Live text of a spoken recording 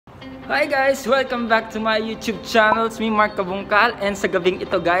Hi guys! Welcome back to my YouTube channel. It's me, Marc Cabungcal. And sa gabing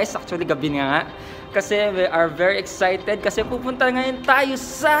ito guys, actually gabi nga, kasi we are very excited kasi pupunta ngayon tayo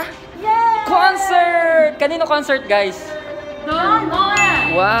sa concert! Kanino concert guys? Don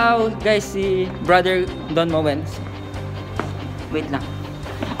MOEN! Wow! Guys, si Brother Don MOEN. Wait lang.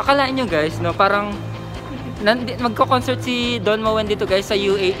 Akalain nyo guys, no, parang magko-concert si Don MOEN dito guys sa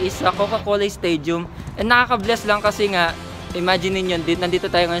UAE sa COCA Stadium. And nakaka-bless lang kasi nga imagine niyo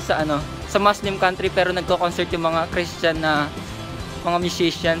nandito tayo ngayon sa sa Muslim country pero nagko-concert yung mga Christian na mga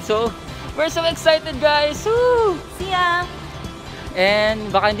musicians. So, we're so excited guys. Woo! See ya!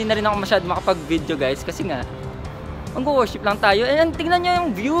 And baka hindi na rin ako masyado makapag-video guys kasi nga mag-worship lang tayo. And tingnan niyo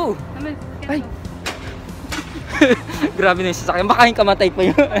yung view. Ay. Grabe na yung sasakyan. Baka yung kamatay pa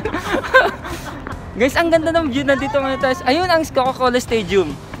yun. Guys, ang ganda ng view nandito ngayon tayo. Ayun ang COCA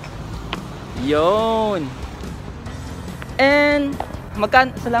Stadium. Yun. And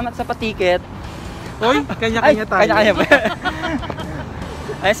salamat sa patiket. Hoy, kanya-kanya tayo. Kanya-kanya ba?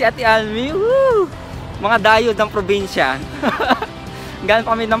 Ayan si Ate Almi. Woo! Mga dayod ng probinsya. Galing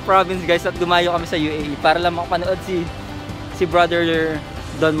kami ng province guys at dumayo kami sa UAE para lang makapanood si Brother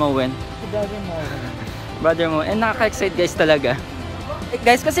Don MOEN. Brother MOEN. And nakaka-excite guys talaga.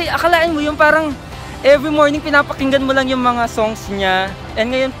 Guys, kasi akalain mo yung parang every morning pinapakinggan mo lang yung mga songs niya.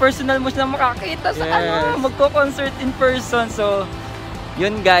 And ngayon personal mo siya makakita sa magko-concert in person. So,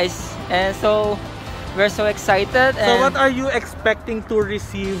 yun guys. And so, we're so excited. So, what are you expecting to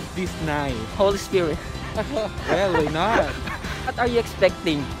receive this night? Holy Spirit. Well, why not? What are you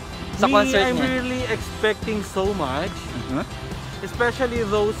expecting sa concert I'm niya? really expecting so much. Especially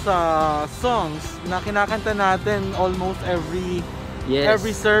those songs na kinakanta natin almost every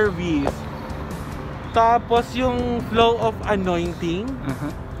service. Tapos yung flow of anointing.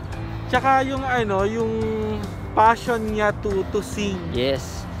 Tsaka yung yung passion niya to sing.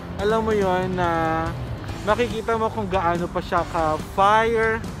 Yes. Alam mo yon na makikita mo kung gaano pa siya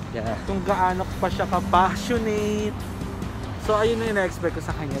ka-fire, kung gaano pa siya ka-passionate. So ayun na yung na-expect ko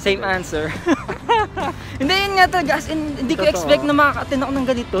sa kanya. Same answer. Hindi, yun nga talaga. Hindi ko expect na makaka-attend ako ng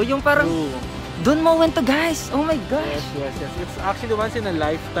ganito. Yung parang Don MOEN to guys. Oh my gosh. Yes. It's actually once in a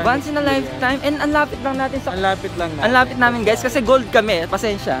lifetime. Once in a lifetime. And ang lapit lang natin sa... Ang lapit lang natin. Ang lapit namin guys kasi gold kami.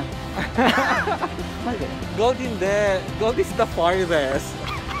 Pasensya. Gold hindi. Gold is the farthest.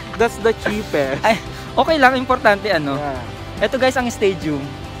 That's the cheapest. Ay, okay lang. Importante Ito guys ang stadium.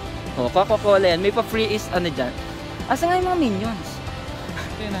 Oh, Coca-Cola yan. May pa-free is dyan. Asa nga yung mga minions?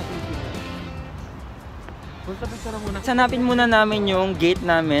 Kaya natin. Sanapin muna namin yung gate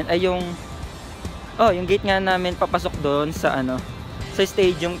namin. Ay yung gate nga namin papasok doon sa sa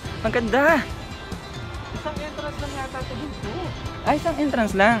stadium. Ang ganda. Isang entrance lang yata ito dito. Ay, isang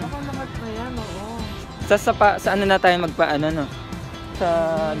entrance lang. Nakalangad na yan, oo. Sa na tayo sa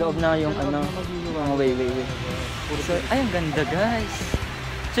loob na yung mga way. So, ay, ang ganda guys.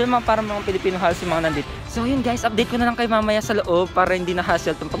 So, yung parang mga Filipino house yung mga nandito. So, yun guys, update ko na lang kayo mamaya sa loob para hindi na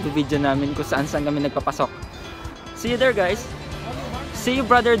hassle itong pag-video namin kung saan kami nagpapasok. See you there guys. See you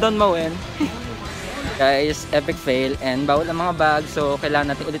Brother Don MOEN. Guys, epic fail and bawal ang mga bag, so kailangan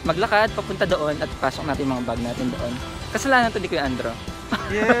natin ulit maglakad papunta doon at pasok natin yung mga bag natin doon. Kasalanan to di Kuya Andro.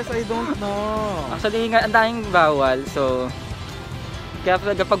 Yes, I don't know. Actually nga ang daming bawal, so kaya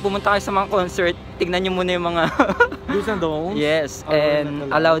pag pumunta kayo sa mga concert, tignan nyo muna yung mga do's and don'ts? Yes,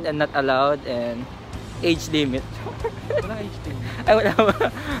 and allowed and not allowed and age limit. Walang age limit. Ay, wala ba?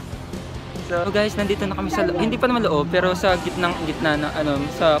 So guys, nandito na kami sa loob. Hindi pa naman loob, pero sa gitna na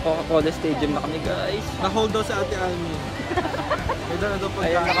sa Coca-Cola Stadium na kami guys. Na-hold daw sa Ate Almi. Ayun na daw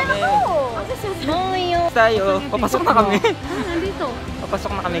Ayun na kami. Mayo! Tayo, papasok na kami. Nandito.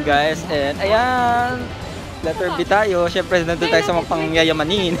 Papasok na kami guys. And ayan, letter B tayo. Siyempre nandito tayo sa mga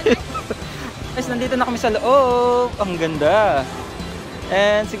pangyayamanin. Guys, nandito na kami sa loob. Ang ganda.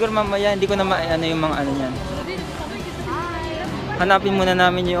 And siguro mamaya hindi ko na yung mga niyan. Hanapin muna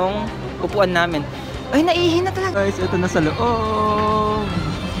namin yung upuan namin. Ay, naihi na talaga. Guys, ito na sa loob.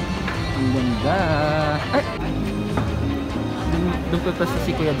 Ang ganda. Ay! Doon pa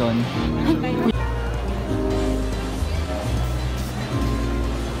si Kuya Don.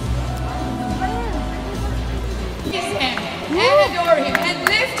 And adore him and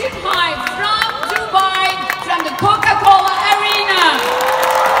lift him high from Dubai, from the Coca-Cola Arena.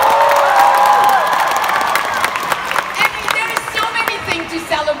 And there is so many things to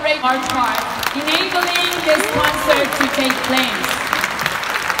celebrate our part, enabling this concert to take place.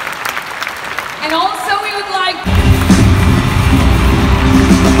 And also we would like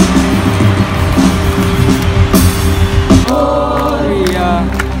Gloria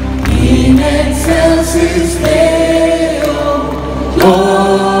in excelsis Deo.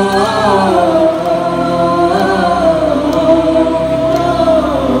 Gloria.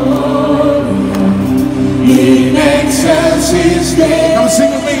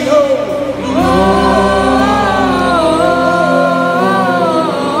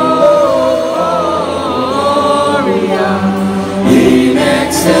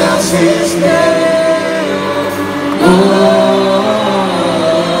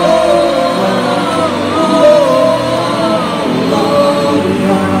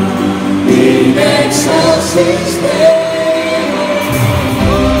 Come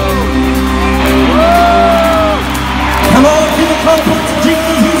on, give a comfort to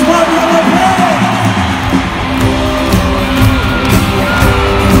Jesus, he's worthy of the praise.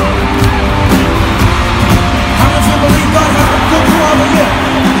 How much you believe God has been good to all of you?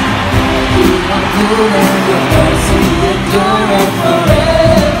 You are good and your mercy endureth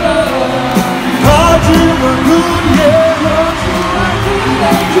forever. God, you are good, yeah. Lord, you are good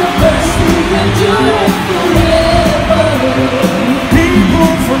and your mercy endureth forever.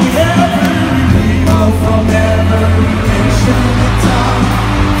 People from every nation and tongue,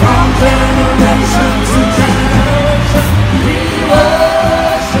 from generation to generation, we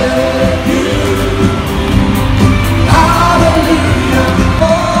worship you. Hallelujah,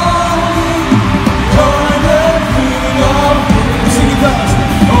 holy, join the King of Kings. Sing it us.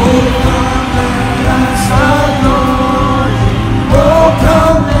 Oh, come, let us adore you. Oh,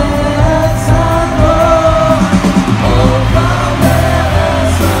 come, let us adore you. Oh, come, let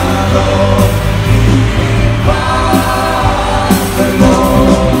us adore you.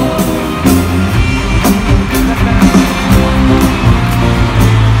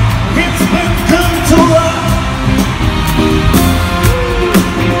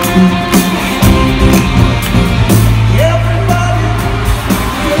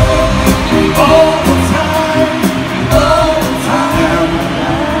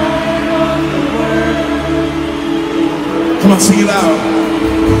 Come on, sing it out.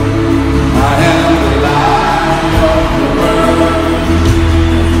 I am the light of the world.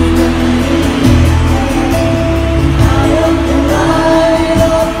 I am the light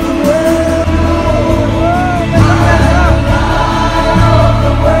of the world. I am the light of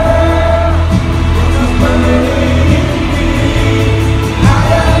the world. It's burning in me. I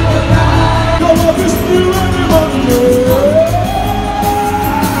am the light. Come on, just feel everybody.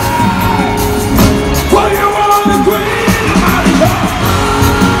 For you are the great.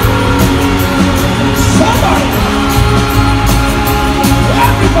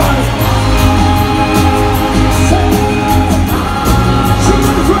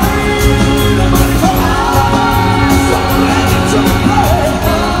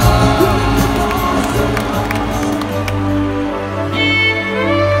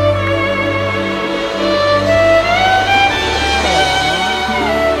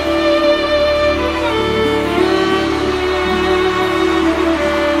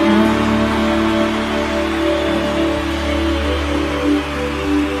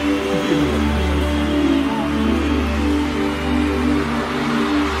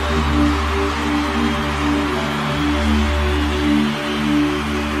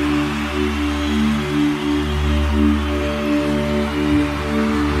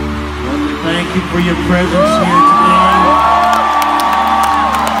 Thank you for your presence here today.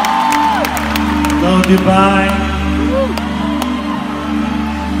 So divine.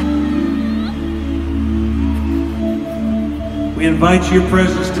 We invite your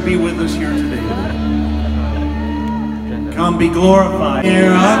presence to be with us here today. Come be glorified.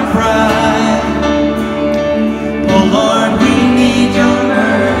 Hear our cry. Oh Lord, we need your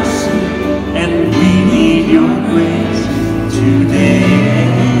mercy and we need your grace today.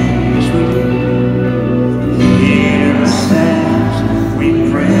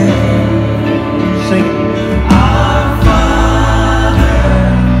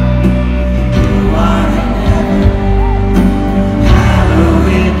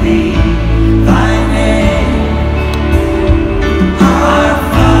 Our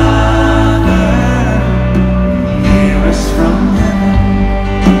Father.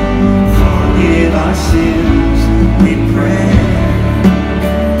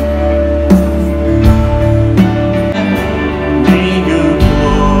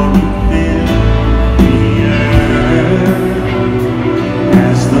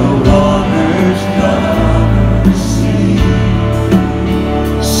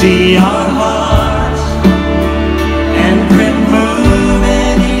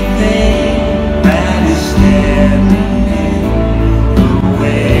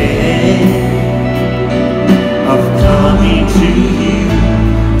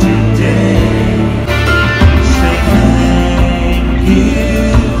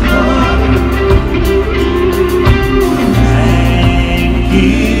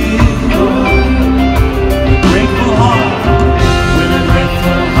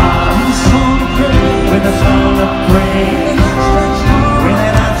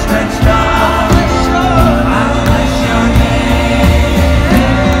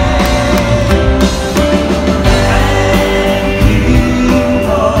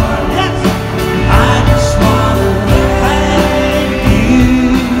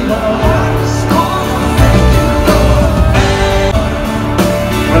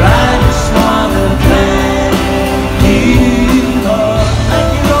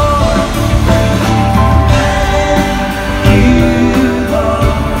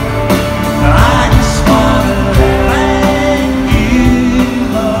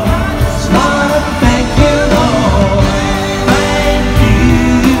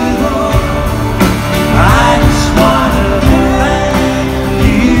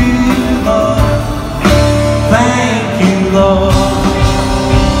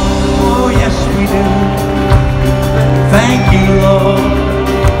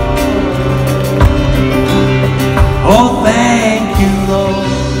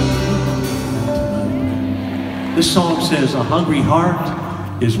 The psalm says, a hungry heart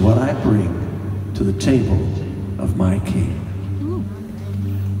is what I bring to the table of my King.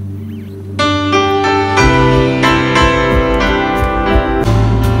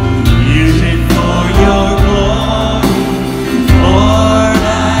 Use it for your glory, Lord.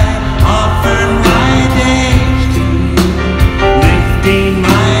 I offer my days to you, lifting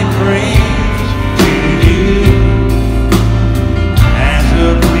my praise to you as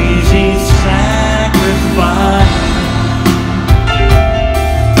a pleasing sacrifice.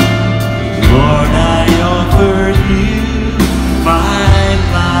 Lord, I offer you my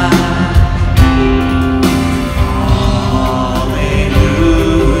life. Hallelujah,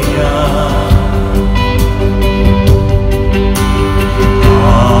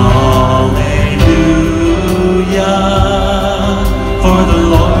 for the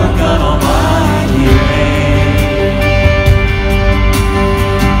Lord God Almighty reigns.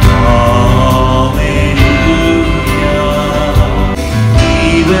 Hallelujah,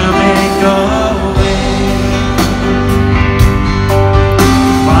 He will make a way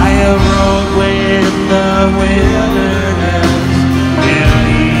by a roadway in the wilderness. He'll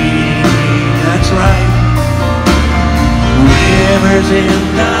lead me, that's right. Rivers in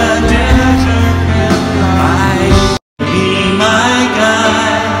the desert will rise. Be my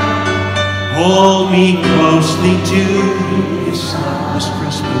guide, hold me closely to His Son this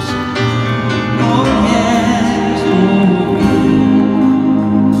Christmas. Oh yes, oh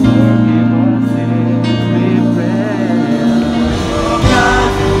God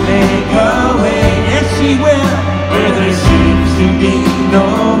will make a way, yes He will, where there seems to be no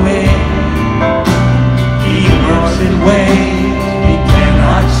way. He works in ways we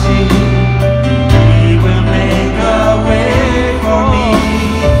cannot see. He will make a way for me.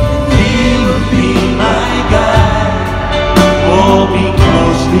 He will be my guide. Hold me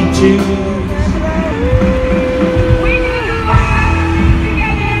closely to. We do the work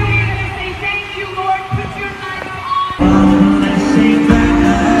together. We're gonna say thank you, Lord. Put your lights on. I sing that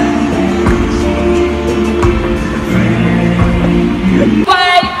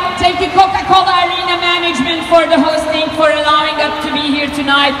Thank you, Coca-Cola Arena Management, for the hosting, for allowing us to be here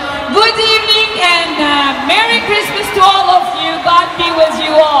tonight. Good evening and Merry Christmas to all of you. God be with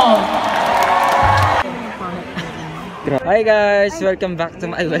you all. Hi guys, welcome back to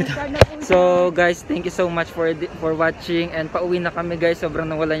my So guys, thank you so much for watching, and pauwi na kami guys. Sobrang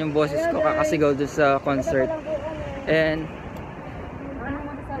nawala yung boses ko kakasigaw dun sa concert. And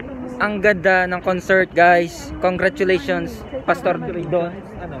ang ganda ng concert guys. Congratulations Pastor Don.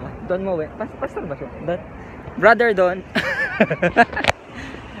 Don MOEN. Pastor ba siya? Brother Don.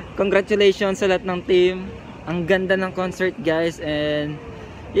 Congratulations sa lahat ng team. Ang ganda ng concert guys. And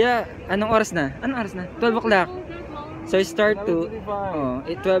yeah, anong oras na? 12 o'clock. So start to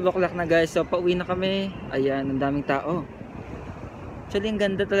 12 o'clock na guys. So pauwi na kami. Ayan, ang daming tao. Actually, ang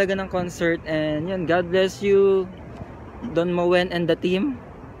ganda talaga ng concert. And yun, God bless you Don MOEN and the team.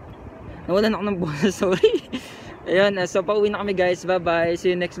 Nawalan ako ng bonus, sorry. Ayun, so pauwi na kami guys. Bye bye. See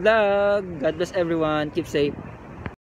you next vlog. God bless everyone. Keep safe.